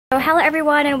hello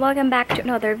everyone and welcome back to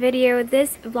another video.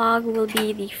 This vlog will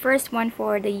be the first one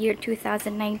for the year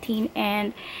 2019,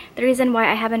 and the reason why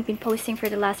I haven't been posting for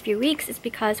the last few weeks is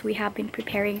because we have been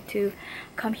preparing to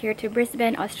come here to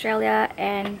Brisbane, Australia,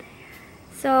 and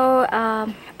so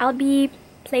I'll be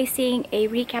placing a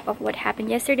recap of what happened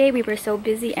yesterday. We were so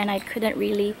busy and I couldn't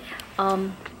really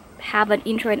have an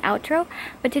intro and outro,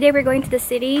 but today we're going to the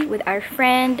city with our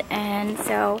friend, and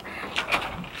so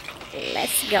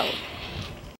let's go.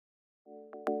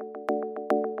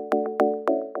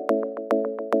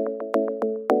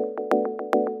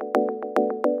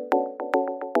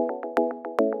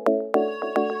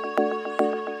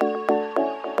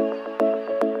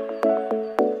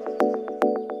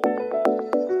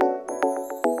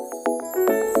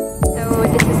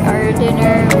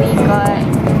 Dinner, we got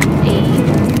a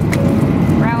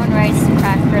brown rice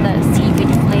cracker, the seaweed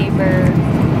flavor,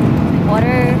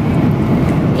 water,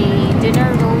 a dinner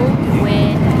roll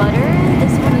with butter.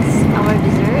 This one is our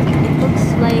dessert. It looks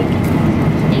like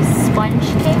a sponge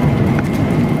cake.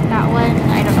 That one,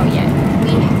 I don't know yet.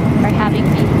 We are having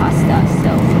a pasta,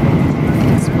 so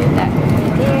let's put that over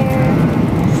there.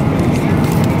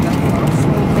 Let's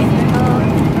open it up.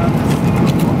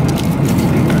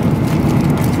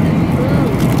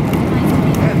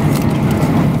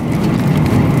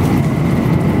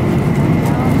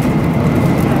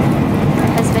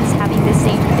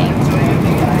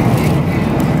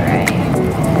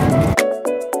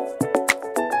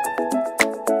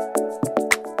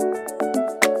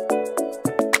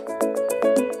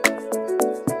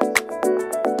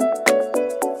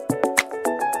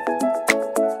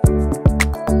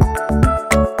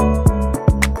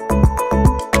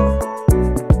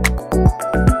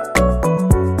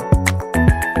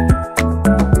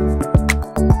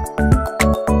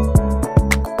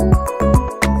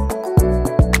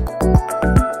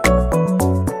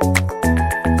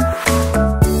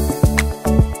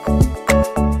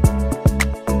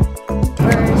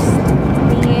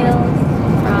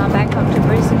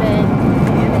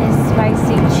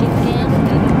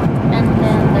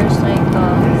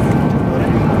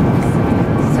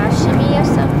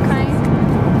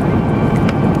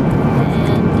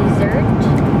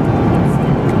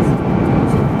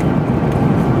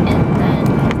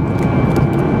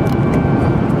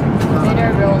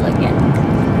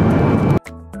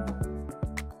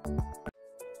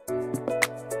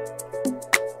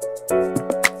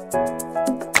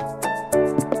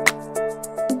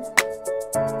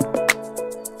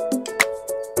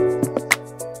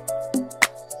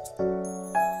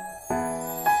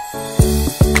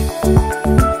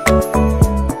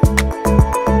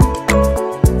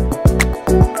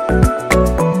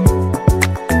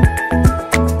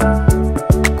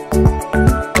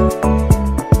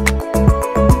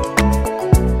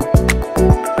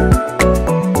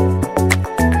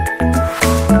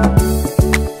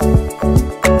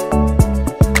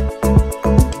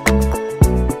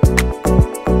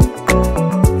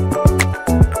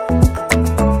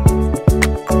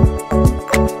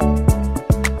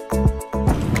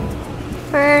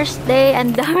 First day,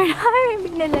 and dami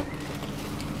namin.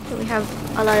 So we have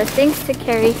a lot of things to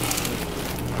carry.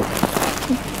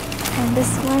 And this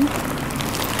one.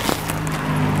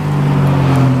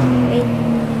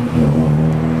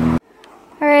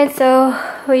 Alright, so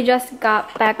we just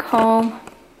got back home.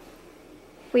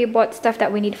 We bought stuff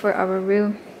that we need for our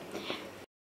room.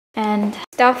 And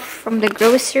stuff from the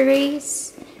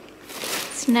groceries.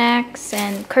 Snacks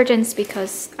and curtains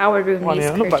because our room needs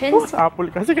curtains. Apple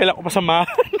kasi kailangan ko pasamahan.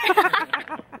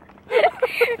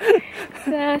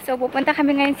 So pupunta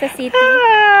kami ngayon sa city.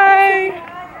 Hi!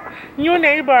 New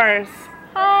neighbors.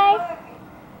 Hi!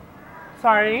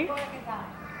 Sorry?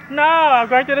 No,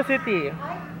 going to the city.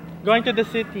 Going to the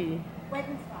city.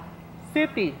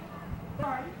 City.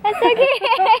 That's okay.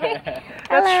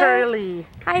 That's Shirley.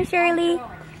 Hi Shirley.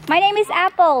 My name is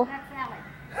Apple.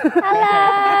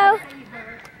 Hello.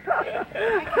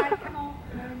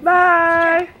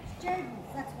 Bye.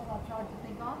 That's what I tried to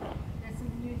think of. There's some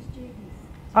new students.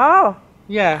 Oh,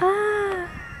 yeah. Ah.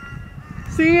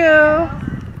 See you.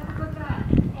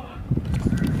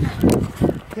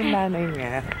 Yung nanay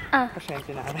niya.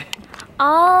 Pasyente namin.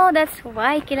 Oh, that's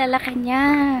why kilala ka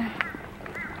niya.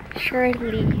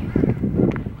 Shirley.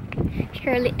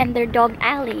 Shirley and their dog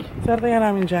Allie. Swerte nga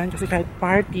namin dyan kasi kahit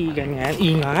party, ganyan,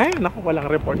 ingay, naku, walang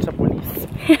report sa police.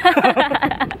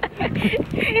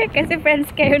 Kasi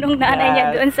friends kayo nung nanay niya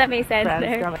doon sa may center.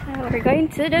 We're going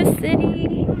to the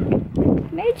city.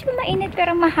 Medyo mainit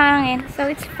pero mahangin, so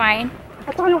it's fine.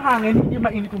 At saka yung hangin, hindi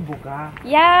mainit yung buka.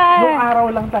 Yeah! Yung araw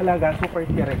lang talaga, super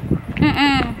direct.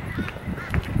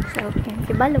 So,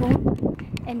 si Balong.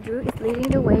 And Drew is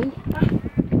leading the way.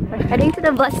 We're heading to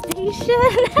the bus station.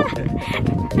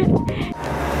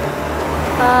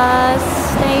 Bus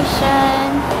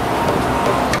station.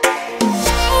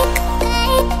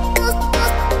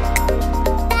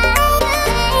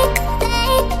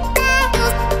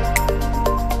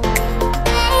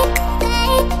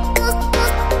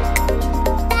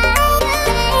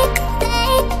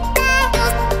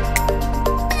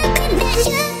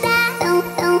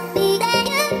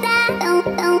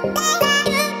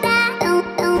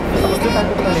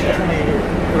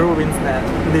 Ruins na,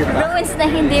 di ba? Ruins na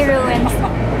hindi ruins.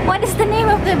 What is the name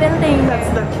of the building? That's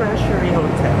the Treasury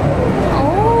Hotel.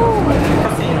 Oh!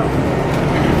 Casino.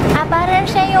 Ah, parang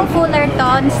siya yung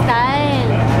Fullerton style.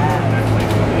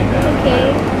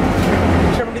 Okay.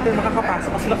 Siya mo dito makakapasok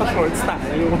kasi naka-shorts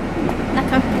tayo.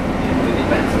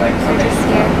 So just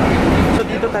here. So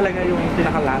dito talaga yung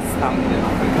pinaka-last stop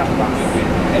ng bus.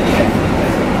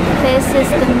 This is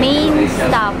the main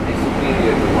stop.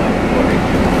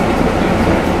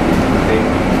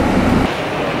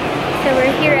 So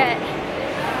we're here at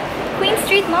Queen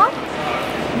Street Mall?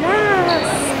 Yes!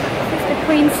 This is the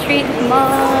Queen Street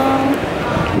Mall.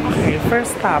 Okay,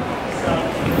 first stop.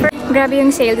 Grabe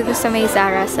yung sale dito sa may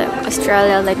Zara sa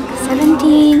Australia. Like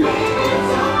 17.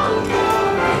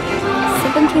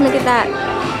 Look at that.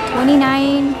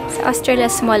 29. Sa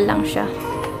Australia, small lang siya.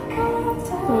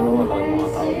 Oh.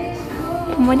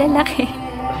 Malalaki.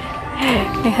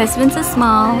 My husband's a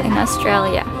small in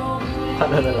Australia.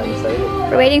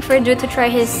 We're waiting for Drew to try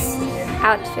his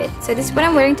outfit. So this is what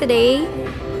I'm wearing today.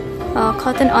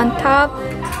 Cotton on top,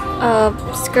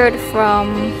 skirt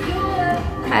from,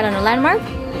 I don't know, Landmark,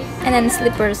 and then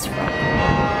slippers from.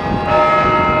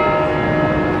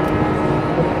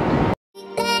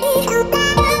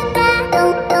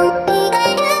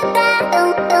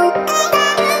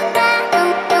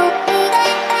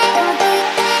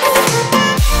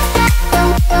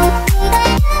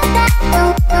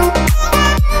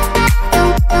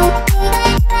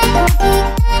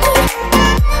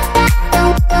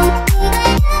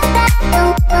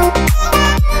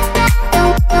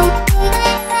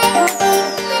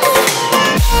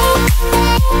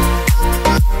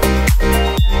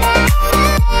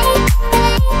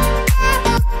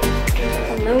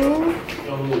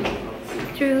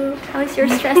 How's your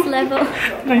stress level?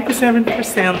 97%.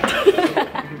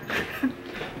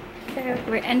 So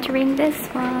we're entering this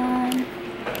one.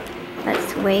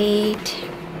 Let's wait.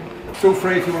 Feel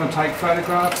free if you want to take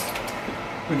photographs.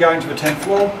 We're going to the 10th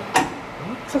floor.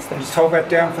 Just hold that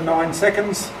down for 9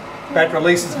 seconds. That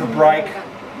releases the brake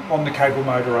on the cable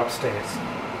motor upstairs.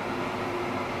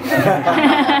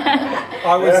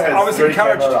 I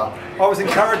was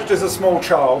encouraged as a small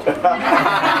child.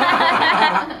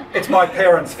 It's my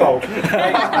parents' fault.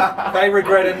 They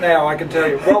regret it now, I can tell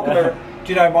you. Welcome. Do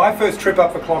you know, my first trip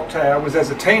up the clock tower was as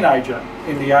a teenager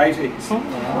in the 80s.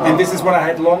 And this is when I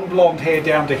had long blonde hair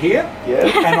down to here. Yeah.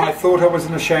 And I thought I was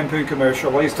in a shampoo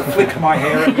commercial. I used to flick my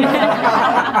hair.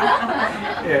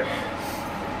 Yeah.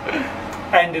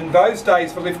 And in those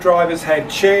days, the lift drivers had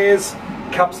chairs,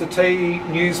 cups of tea,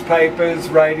 newspapers,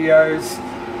 radios,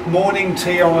 morning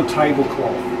tea on a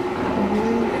tablecloth.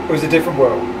 It was a different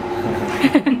world.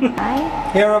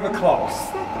 Here are the clocks.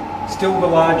 Still the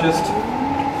largest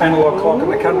analog clock in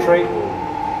the country.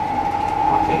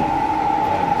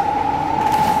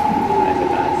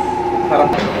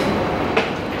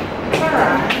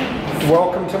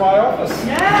 Welcome to my office.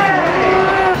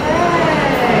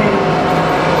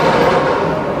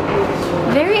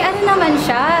 Very ano naman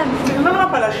siya. Ano nga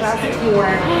pala siya?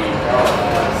 Secure.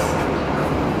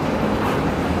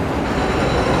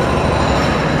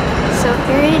 So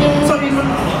here it is.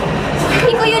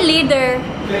 Hindi ko yung leader.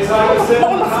 There's over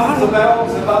 7 tons of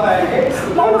bells above our heads.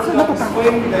 The bells don't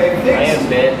swing, they're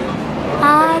fixed.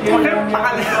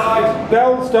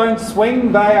 Bells don't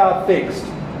swing, they are fixed.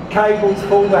 Cables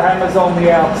pull the hammers on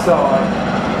the outside.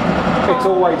 It's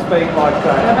always been like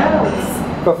that.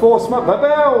 The bells. The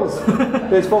bells!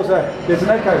 There's an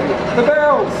echo here. The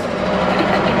bells!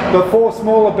 The 4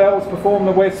 smaller bells perform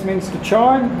the Westminster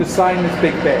chime, the same as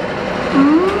Big Ben.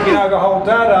 You know, the whole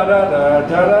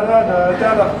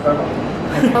da-da-da-da-da-da-da-da-da.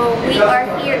 Oh, we are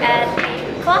here at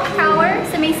Clock Tower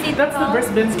sa may City That's the Hall.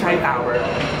 Brisbane Sky Tower.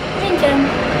 Ayun dyan.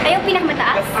 Ay, yung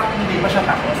pinakamataas? That's up, hindi pa siya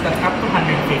tapos. That's up to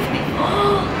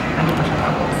 150. Hindi pa siya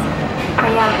tapos.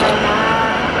 Kaya pala.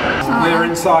 We're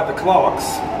inside the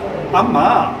clocks.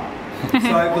 So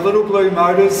the little blue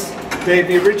motors, they're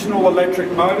the original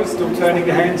electric motors, still turning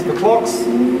the hands of the clocks.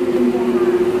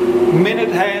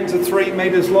 Minute hands are 3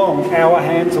 metres long, hour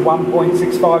hands are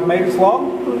 1.65 metres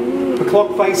long. The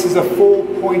clock faces are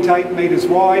 4.8 metres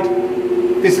wide.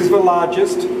 This is the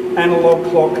largest analog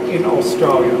clock in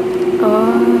Australia.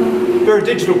 Oh. There are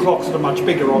digital clocks that are much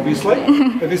bigger, obviously,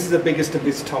 but this is the biggest of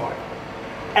this type.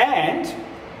 And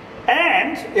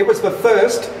it was the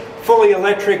first fully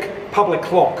electric public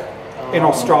clock in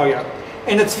Australia.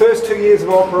 In its first 2 years of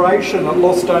operation, it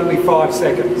lost only 5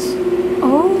 seconds.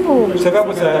 Oh. So that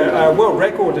was a world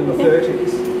record in the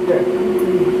 30s. Yeah.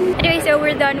 Anyway, so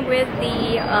we're done with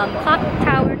the clock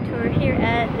tower tour here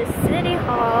at the City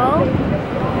Hall.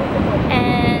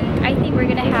 And I think we're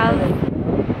gonna have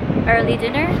early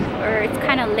dinner, or it's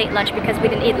kind of late lunch because we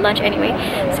didn't eat lunch anyway.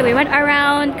 So we went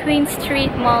around Queen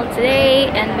Street Mall today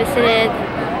and visited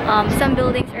some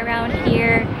buildings around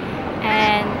here.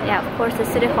 And yeah, of course, the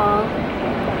City Hall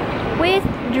with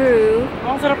Drew.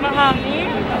 Ang sarap ng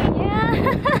hangin. Yeah.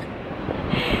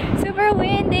 Super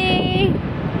windy.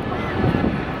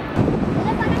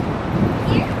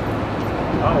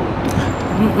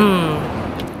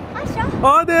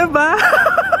 Oh, diba?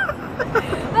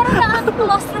 Pero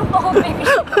nakaka-claustrophobic.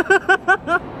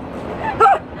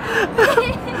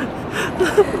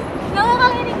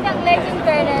 Nakakalinig ng legs in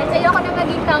fairness. Ayoko na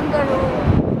maging kangaroo.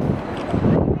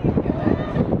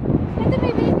 Ito,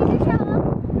 may baby na siya.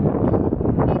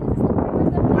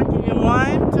 Okay,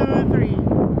 1, 2, 3.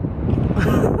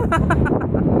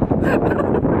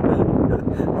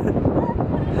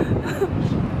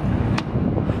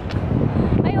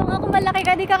 Ayoko ako malaki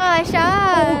ka, di ka kasha.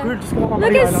 Oh, girl, just come on.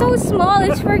 Look, it's so small.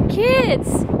 It's for kids.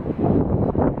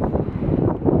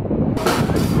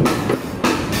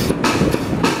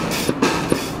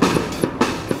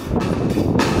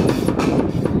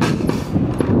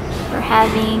 We're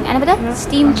having, ano ba that?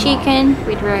 Steamed chicken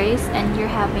with rice, and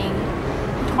you're having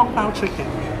Kung pao chicken.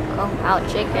 kung pao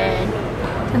chicken.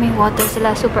 May water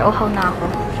sila. Super uhaw na ako.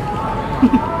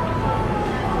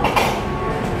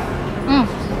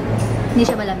 Hindi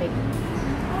siya malamig.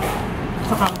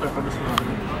 Sa counter pa gusto mo.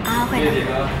 Ah, okay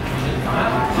lang.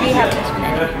 We have this one.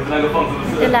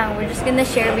 Ito lang. We're just gonna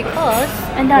share because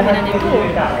ang dami na nito.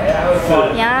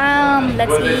 Yum!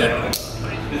 Let's eat.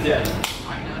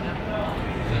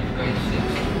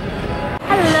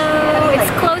 Hello!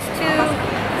 It's close to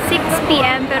 6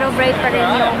 p.m. pero bright pa rin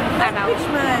yung araw.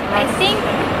 I think,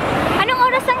 anong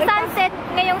oras ang sunset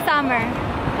ngayong summer?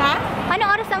 Ha?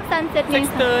 Anong oras ang sunset ngayong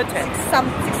 6:30.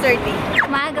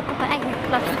 Maaga pa pa. Ay,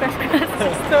 cross.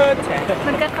 6:10.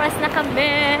 Magka-cross na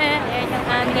kami. Ayan yung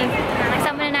aming.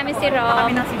 Kasama na namin si Rob.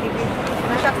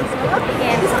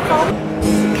 Yes.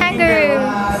 Kangaroo.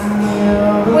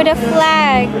 With a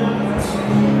flag.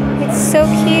 It's so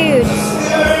cute.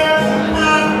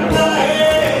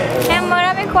 And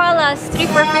maraming koalas.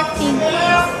 3 for 15.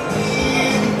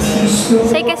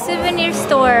 It's like a souvenir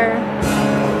store.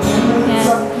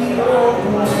 Yeah.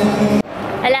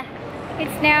 Ala.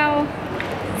 It's now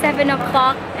 7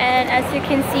 o'clock, and as you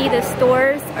can see, the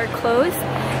stores are closed.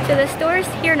 So the stores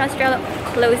here in Australia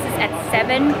closes at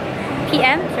 7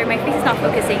 p.m. Sorry, my face is not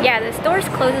focusing. Yeah, the stores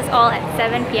closes all at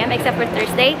 7 p.m. except for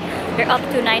Thursday. They're up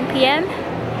to 9 p.m.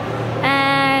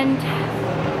 And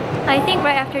I think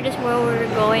right after this we're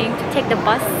going to take the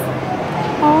bus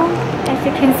home. As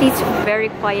you can see, it's very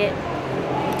quiet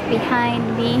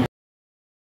behind me.